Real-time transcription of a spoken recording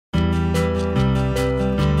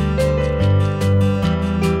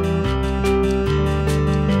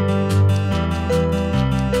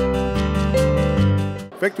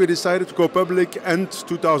fact, we decided to go public end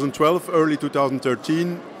 2012, early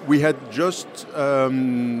 2013. We had just,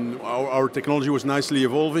 our technology was nicely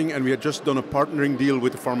evolving, and we had just done a partnering deal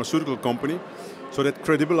with a pharmaceutical company. So that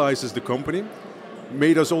credibilizes the company,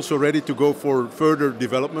 made us also ready to go for further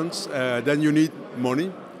developments. Then you need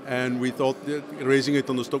money, and we thought that raising it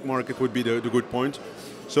on the stock market would be the good point.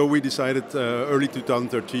 So we decided early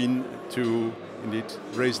 2013 to indeed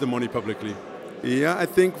raise the money publicly. Yeah, I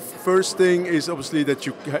think first thing is obviously that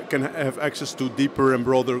you can have access to deeper and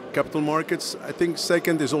broader capital markets. I think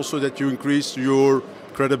second is also that you increase your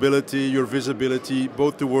credibility, your visibility,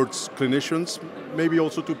 both towards clinicians, maybe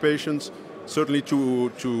also to patients, certainly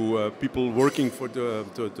to people working for the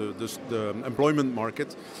employment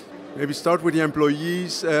market. Maybe start with the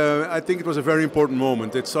employees. I think it was a very important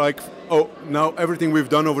moment. It's like, oh, now everything we've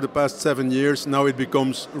done over the past 7 years, now it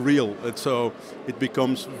becomes real. And so it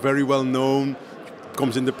becomes very well known,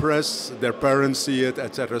 comes in the press, their parents see it,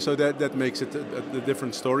 etc. So that makes it a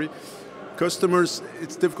different story. Customers,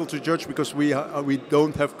 it's difficult to judge because we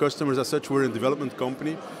don't have customers as such. We're a development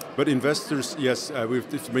company. But investors, yes,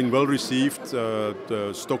 it's been well received.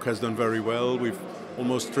 The stock has done very well. We've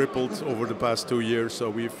almost tripled over the past 2 years, so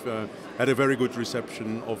we've had a very good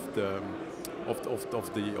reception of the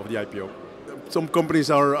IPO. Some companies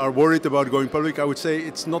are worried about going public. I would say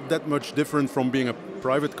it's not that much different from being a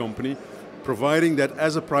private company, providing that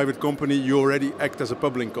as a private company you already act as a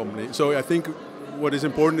public company. So I think what is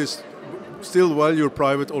important is still, while you're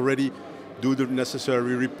private, already do the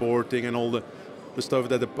necessary reporting and all the stuff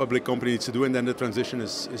that a public company needs to do, and then the transition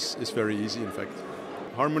is very easy, in fact.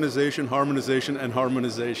 Harmonization, harmonization, and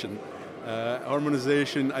harmonization.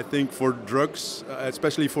 Harmonization, I think, for drugs,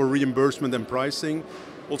 especially for reimbursement and pricing,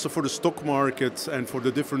 also for the stock market and for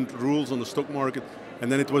the different rules on the stock market.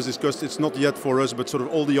 And then it was discussed, it's not yet for us, but sort of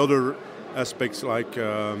all the other aspects like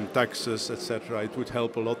taxes, etc. It would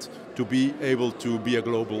help a lot to be able to be a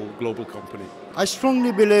global company. I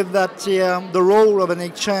strongly believe that the role of an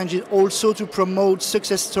exchange is also to promote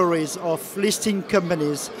success stories of listing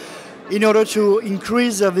companies in order to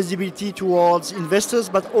increase their visibility towards investors,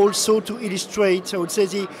 but also to illustrate, I would say,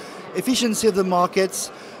 the efficiency of the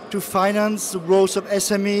markets, to finance the growth of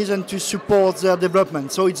SMEs and to support their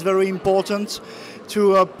development. So it's very important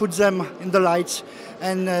to put them in the light,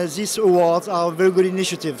 and these awards are a very good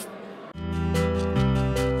initiative.